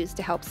all may use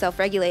to help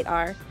self-regulate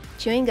are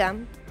chewing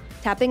gum,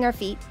 tapping our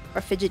feet,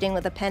 or fidgeting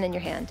with a pen in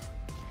your hand.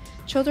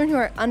 Children who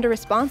are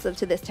under-responsive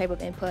to this type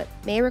of input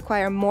may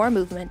require more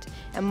movement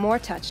and more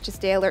touch to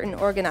stay alert and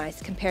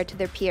organized compared to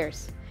their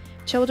peers.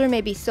 Children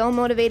may be so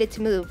motivated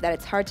to move that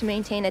it's hard to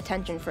maintain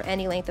attention for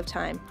any length of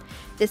time.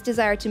 This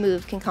desire to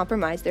move can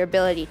compromise their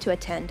ability to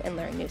attend and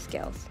learn new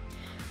skills.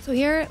 So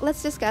here,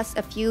 let's discuss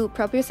a few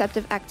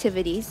proprioceptive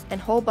activities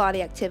and whole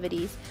body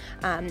activities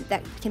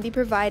that can be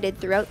provided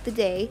throughout the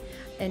day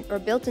or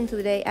built into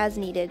the day as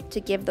needed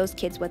to give those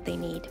kids what they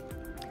need.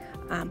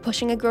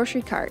 Pushing a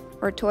grocery cart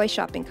or toy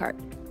shopping cart,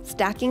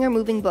 stacking or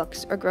moving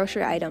books or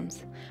grocery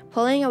items,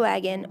 pulling a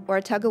wagon or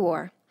a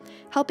tug-of-war,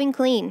 helping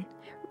clean,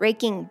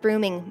 raking,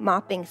 brooming,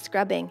 mopping,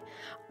 scrubbing.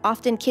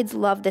 Often kids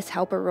love this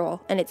helper role,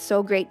 and it's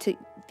so great to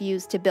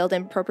use to build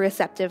in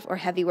proprioceptive or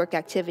heavy work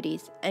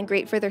activities, and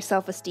great for their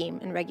self-esteem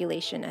and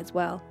regulation as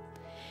well.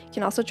 You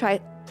can also try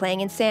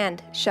playing in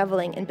sand,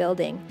 shoveling and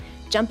building,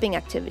 jumping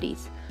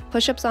activities,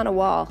 push-ups on a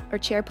wall or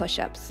chair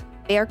push-ups,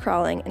 bear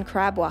crawling and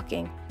crab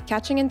walking,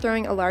 catching and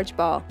throwing a large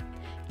ball,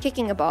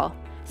 kicking a ball,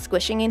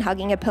 squishing and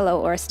hugging a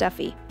pillow or a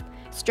stuffy,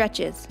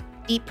 stretches,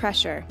 deep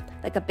pressure,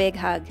 like a big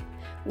hug,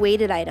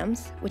 weighted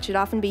items, which should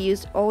often be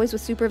used always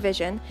with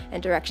supervision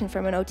and direction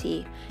from an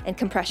OT, and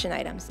compression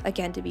items,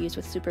 again to be used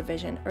with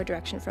supervision or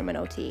direction from an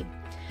OT.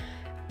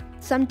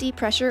 Some deep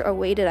pressure or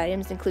weighted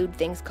items include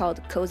things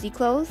called cozy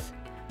clothes,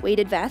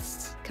 weighted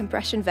vests,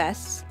 compression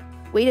vests,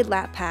 weighted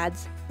lap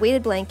pads,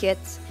 weighted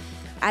blankets,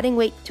 adding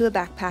weight to a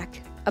backpack,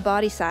 a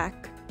body sock,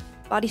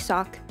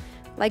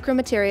 lycra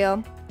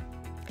material,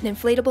 an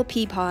inflatable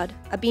pea pod,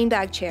 a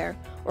beanbag chair,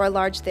 or a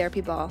large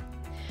therapy ball.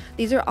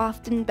 These are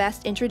often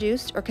best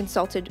introduced or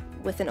consulted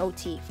with an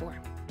OT for.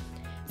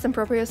 Some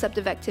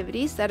proprioceptive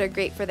activities that are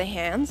great for the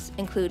hands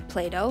include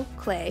Play-Doh,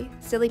 clay,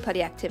 silly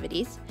putty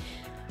activities,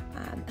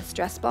 a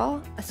stress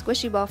ball, a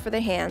squishy ball for the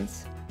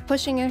hands,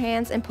 pushing your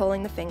hands and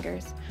pulling the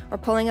fingers, or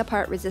pulling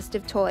apart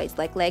resistive toys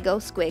like Lego,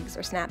 squigs,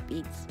 or snap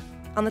beads.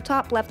 On the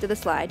top left of the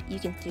slide, you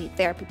can see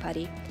therapy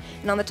putty,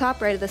 and on the top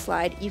right of the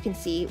slide, you can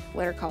see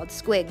what are called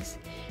squigs.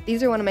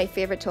 These are one of my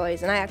favorite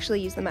toys, and I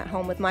actually use them at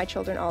home with my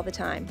children all the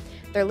time.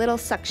 They're little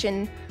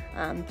suction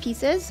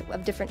pieces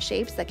of different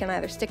shapes that can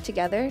either stick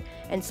together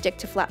and stick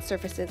to flat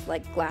surfaces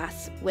like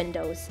glass,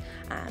 windows,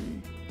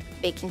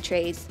 baking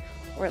trays,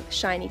 or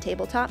shiny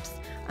tabletops,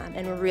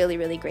 and are really,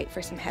 really great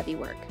for some heavy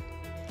work.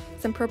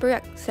 Some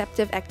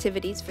proprioceptive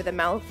activities for the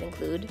mouth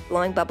include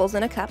blowing bubbles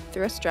in a cup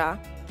through a straw,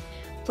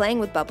 playing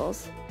with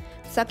bubbles,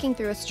 sucking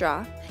through a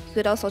straw. You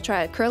could also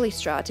try a curly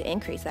straw to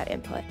increase that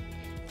input,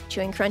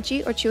 chewing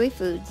crunchy or chewy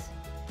foods,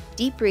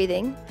 deep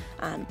breathing,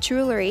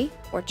 chewelry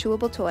or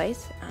chewable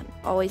toys,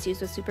 always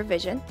used with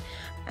supervision,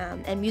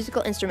 and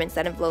musical instruments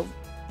that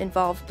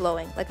involve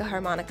blowing, like a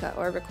harmonica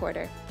or a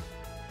recorder.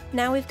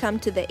 Now we've come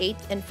to the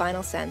eighth and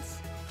final sense,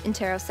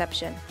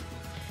 interoception.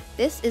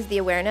 This is the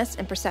awareness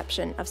and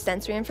perception of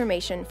sensory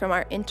information from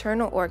our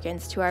internal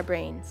organs to our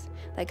brains,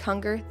 like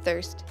hunger,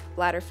 thirst,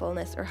 bladder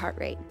fullness, or heart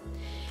rate.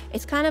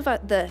 It's kind of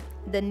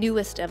the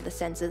newest of the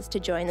senses to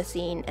join the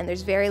scene, and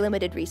there's very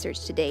limited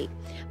research to date,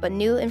 but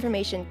new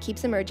information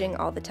keeps emerging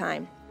all the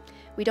time.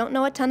 We don't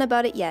know a ton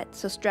about it yet,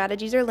 so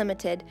strategies are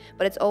limited,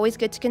 but it's always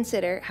good to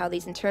consider how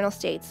these internal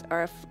states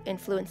are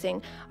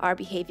influencing our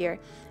behavior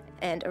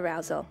and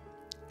arousal.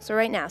 So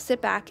right now,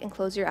 sit back and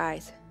close your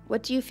eyes.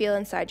 What do you feel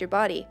inside your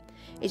body?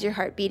 Is your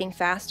heart beating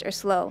fast or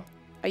slow?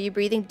 Are you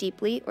breathing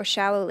deeply or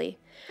shallowly?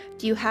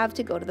 Do you have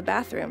to go to the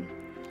bathroom?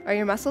 Are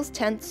your muscles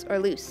tense or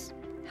loose?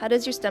 How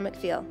does your stomach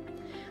feel?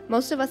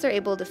 Most of us are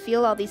able to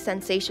feel all these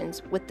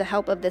sensations with the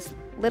help of this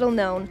little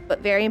known but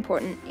very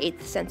important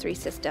eighth sensory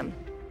system.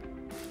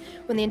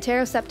 When the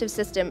interoceptive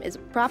system is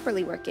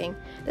properly working,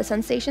 the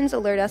sensations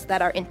alert us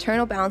that our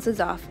internal balance is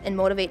off and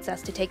motivates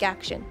us to take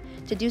action,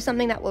 to do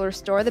something that will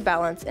restore the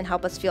balance and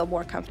help us feel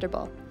more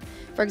comfortable.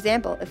 For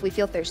example, if we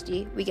feel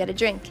thirsty, we get a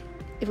drink.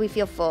 If we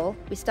feel full,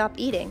 we stop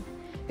eating.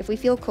 If we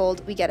feel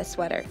cold, we get a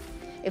sweater.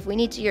 If we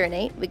need to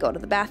urinate, we go to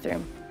the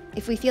bathroom.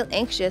 If we feel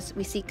anxious,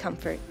 we seek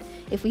comfort.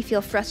 If we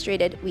feel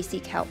frustrated, we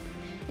seek help.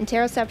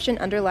 Interoception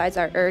underlies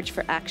our urge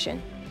for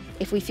action.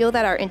 If we feel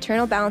that our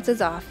internal balance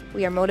is off,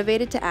 we are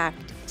motivated to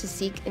act, to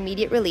seek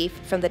immediate relief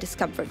from the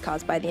discomfort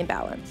caused by the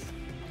imbalance.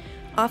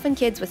 Often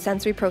kids with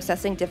sensory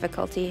processing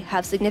difficulty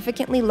have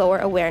significantly lower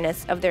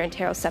awareness of their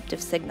interoceptive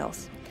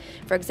signals.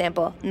 For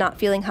example, not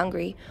feeling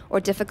hungry or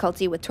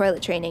difficulty with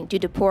toilet training due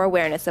to poor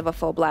awareness of a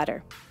full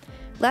bladder.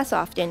 Less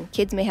often,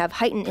 kids may have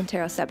heightened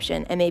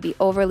interoception and may be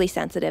overly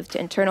sensitive to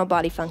internal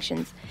body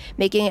functions,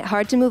 making it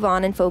hard to move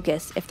on and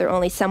focus if they're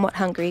only somewhat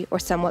hungry or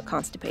somewhat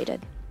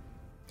constipated.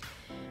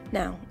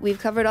 Now, we've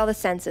covered all the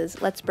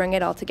senses, let's bring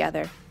it all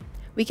together.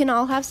 We can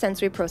all have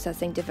sensory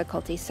processing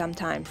difficulties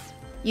sometimes.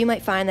 You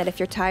might find that if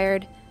you're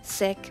tired,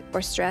 sick,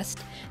 or stressed,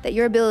 that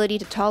your ability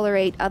to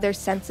tolerate other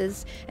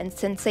senses and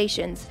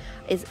sensations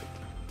is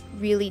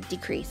really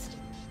decreased.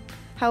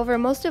 However,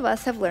 most of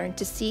us have learned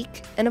to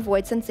seek and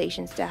avoid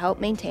sensations to help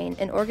maintain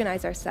and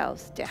organize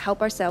ourselves, to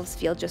help ourselves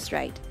feel just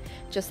right.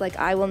 Just like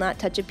I will not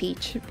touch a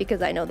peach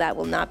because I know that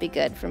will not be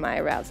good for my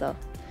arousal.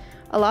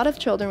 A lot of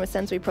children with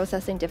sensory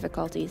processing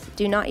difficulties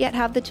do not yet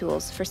have the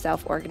tools for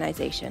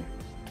self-organization.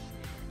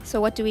 So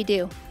what do?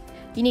 You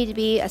need to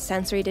be a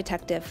sensory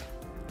detective.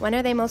 When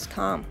are they most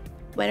calm?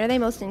 When are they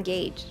most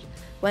engaged?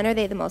 When are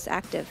they the most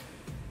active?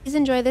 Please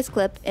enjoy this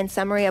clip in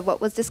summary of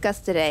what was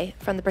discussed today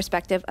from the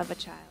perspective of a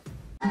child.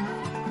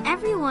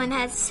 Everyone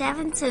has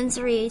 7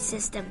 sensory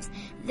systems.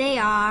 They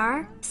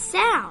are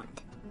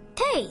sound,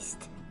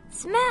 taste,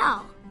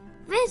 smell,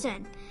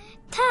 vision,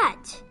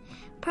 touch,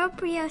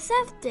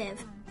 proprioceptive,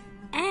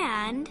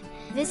 and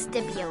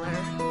vestibular.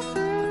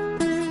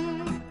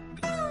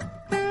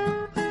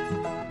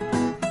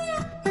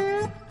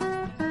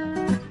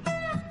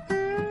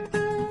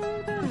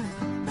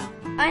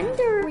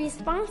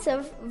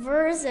 Under-responsive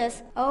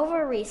versus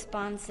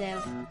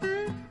over-responsive.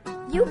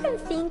 You can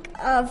think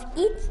of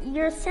each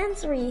your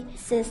sensory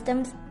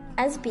systems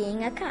as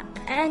being a cup,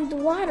 and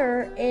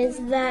water is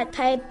that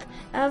type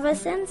of a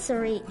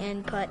sensory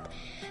input.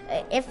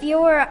 If you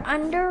are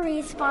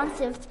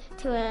under-responsive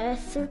to a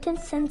certain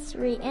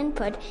sensory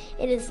input,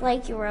 it is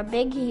like you're a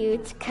big,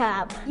 huge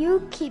cup.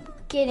 You keep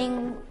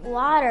getting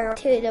water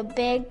to the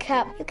big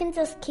cup. You can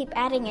just keep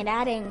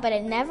adding, but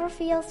it never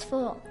feels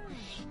full.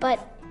 But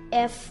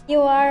if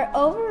you are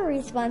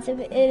over-responsive,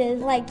 it is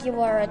like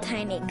you are a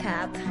tiny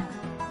cup.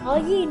 All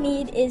you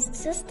need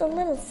is just a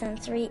little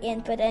sensory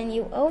input and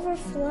you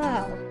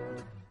overflow.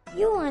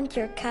 You want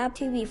your cup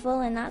to be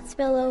full and not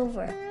spill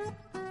over.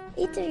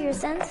 Each of your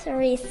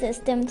sensory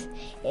systems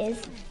is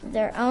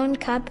their own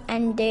cup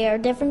and they are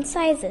different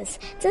sizes.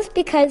 Just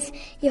because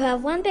you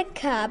have one big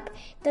cup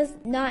does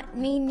not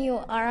mean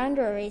you are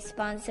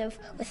under-responsive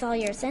with all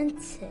your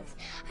senses.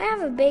 I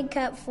have a big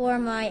cup for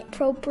my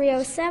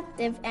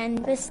proprioceptive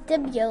and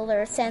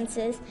vestibular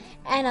senses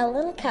and a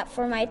little cup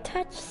for my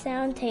touch,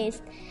 sound,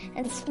 taste,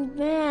 and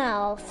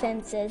smell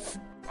senses.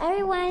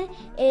 Everyone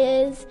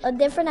is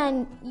different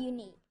and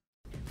unique.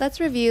 Let's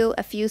review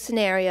a few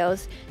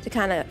scenarios to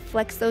kind of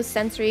flex those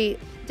sensory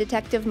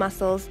detective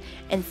muscles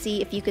and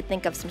see if you could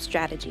think of some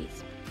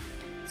strategies.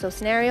 So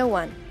scenario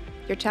 1,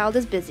 your child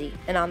is busy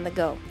and on the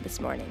go this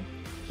morning.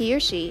 He or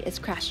she is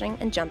crashing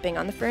and jumping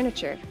on the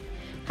furniture.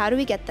 How do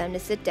we get them to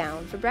sit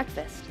down for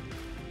breakfast?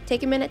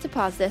 Take a minute to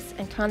pause this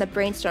and kind of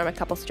brainstorm a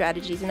couple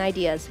strategies and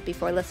ideas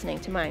before listening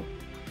to mine.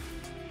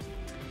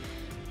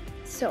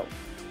 So,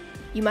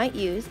 you might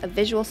use a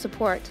visual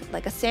support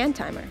like a sand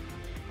timer.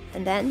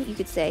 And then you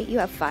could say you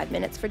have 5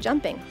 minutes for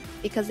jumping,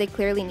 because they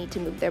clearly need to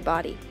move their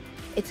body.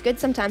 It's good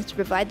sometimes to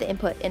provide the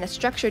input in a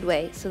structured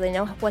way so they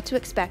know what to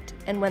expect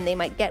and when they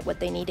might get what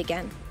they need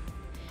again.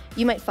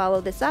 You might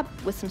follow this up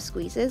with some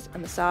squeezes, a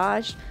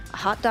massage, a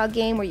hot dog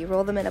game where you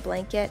roll them in a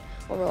blanket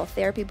or roll a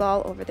therapy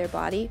ball over their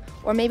body,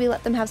 or maybe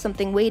let them have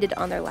something weighted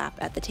on their lap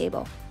at the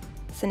table.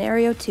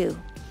 Scenario 2.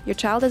 Your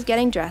child is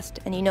getting dressed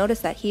and you notice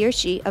that he or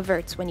she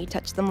averts when you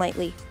touch them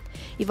lightly.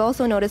 You've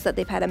also noticed that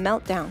they've had a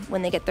meltdown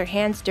when they get their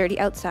hands dirty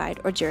outside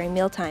or during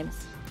meal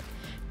times.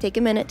 Take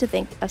a minute to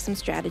think of some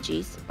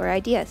strategies or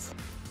ideas.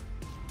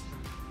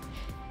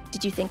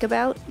 Did you think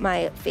about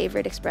my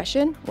favorite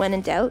expression, when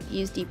in doubt,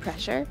 use deep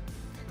pressure?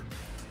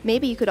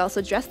 Maybe you could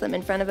also dress them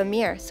in front of a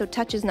mirror so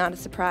touch is not a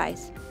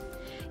surprise.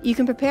 You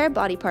can prepare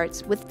body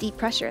parts with deep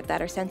pressure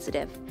that are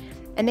sensitive,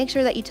 and make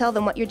sure that you tell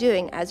them what you're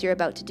doing as you're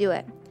about to do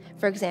it.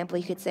 For example,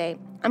 you could say,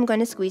 "I'm going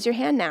to squeeze your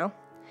hand now.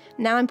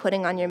 Now I'm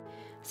putting on your..."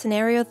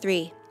 Scenario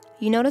 3.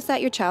 You notice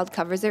that your child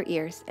covers their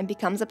ears and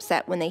becomes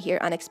upset when they hear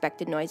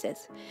unexpected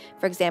noises.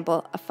 For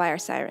example, a fire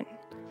siren.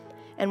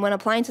 And when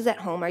appliances at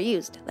home are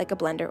used, like a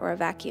blender or a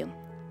vacuum.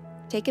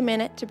 Take a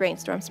minute to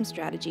brainstorm some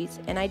strategies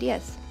and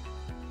ideas.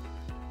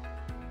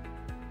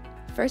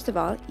 First of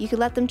all, you could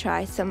let them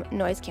try some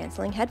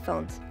noise-canceling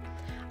headphones.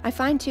 I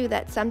find too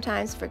that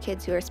sometimes for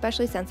kids who are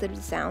especially sensitive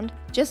to sound,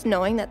 just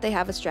knowing that they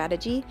have a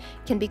strategy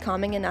can be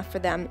calming enough for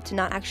them to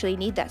not actually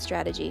need that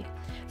strategy,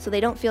 so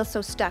they don't feel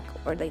so stuck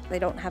or they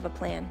don't have a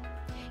plan.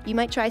 You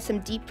might try some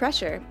deep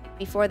pressure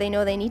before they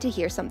know they need to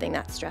hear something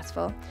that's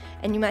stressful,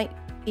 and you might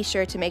be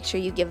sure to make sure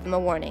you give them a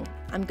warning.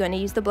 I'm going to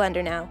use the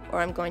blender now, or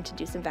I'm going to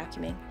do some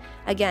vacuuming.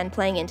 Again,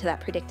 playing into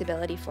that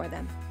predictability for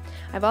them.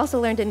 I've also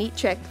learned a neat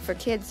trick for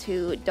kids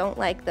who don't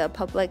like the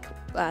public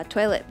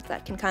toilet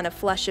that can kind of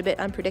flush a bit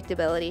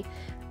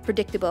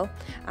predictable,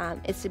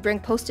 is to bring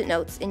Post-it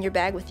notes in your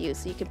bag with you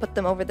so you can put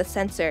them over the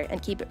sensor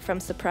and keep it from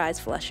surprise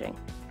flushing.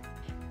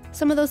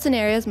 Some of those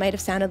scenarios might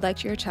have sounded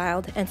like your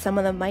child, and some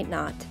of them might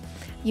not.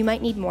 You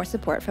might need more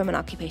support from an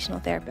occupational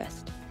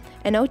therapist.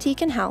 An OT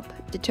can help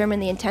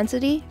determine the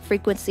intensity,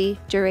 frequency,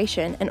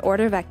 duration, and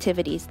order of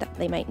activities that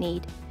they might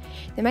need.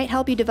 They might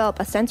help you develop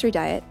a sensory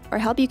diet or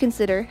help you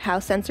consider how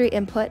sensory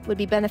input would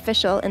be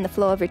beneficial in the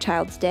flow of your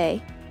child's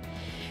day.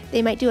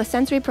 They might do a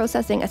sensory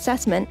processing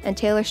assessment and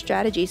tailor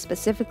strategies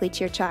specifically to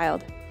your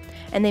child.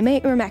 And they may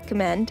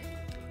recommend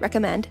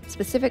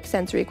specific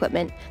sensory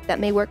equipment that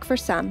may work for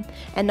some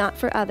and not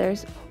for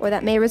others, or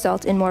that may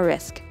result in more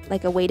risk,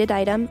 like a weighted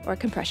item or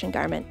compression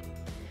garment.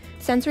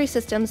 Sensory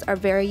systems are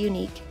very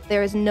unique.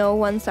 There is no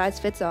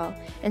one-size-fits-all,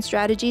 and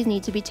strategies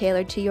need to be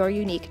tailored to your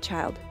unique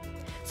child.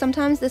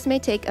 Sometimes this may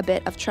take a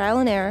bit of trial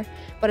and error,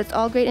 but it's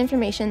all great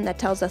information that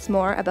tells us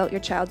more about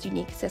your child's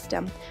unique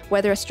system,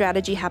 whether a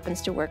strategy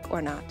happens to work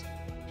or not.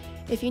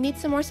 If you need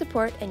some more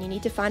support and you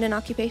need to find an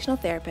occupational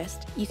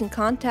therapist, you can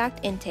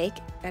contact Intake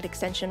at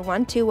extension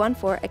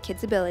 1214 at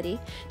KidsAbility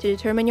to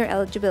determine your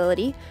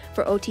eligibility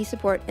for OT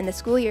support in the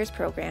school years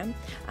program.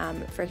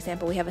 For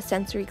example, we have a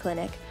sensory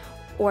clinic,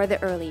 or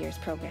the early years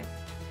program.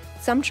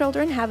 Some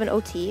children have an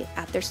OT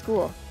at their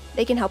school.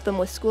 They can help them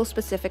with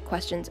school-specific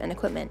questions and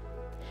equipment.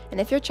 And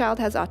if your child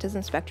has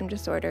autism spectrum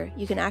disorder,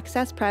 you can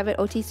access private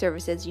OT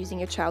services using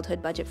your childhood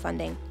budget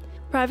funding.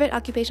 Private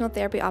occupational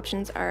therapy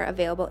options are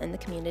available in the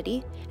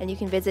community, and you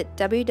can visit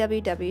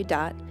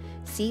www.coto.org,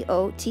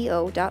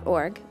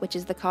 which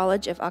is the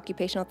College of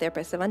Occupational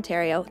Therapists of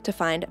Ontario, to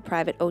find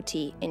private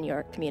OT in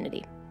your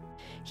community.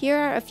 Here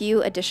are a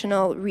few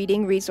additional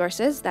reading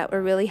resources that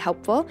were really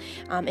helpful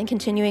in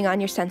continuing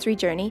on your sensory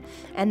journey,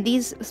 and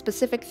these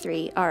specific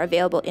 3 are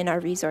available in our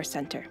resource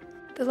center.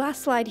 The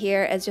last slide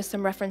here is just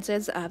some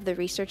references of the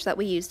research that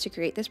we used to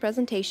create this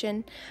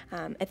presentation.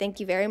 I thank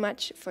you very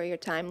much for your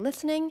time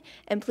listening,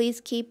 and please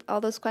keep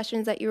all those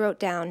questions that you wrote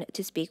down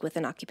to speak with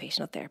an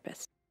occupational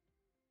therapist.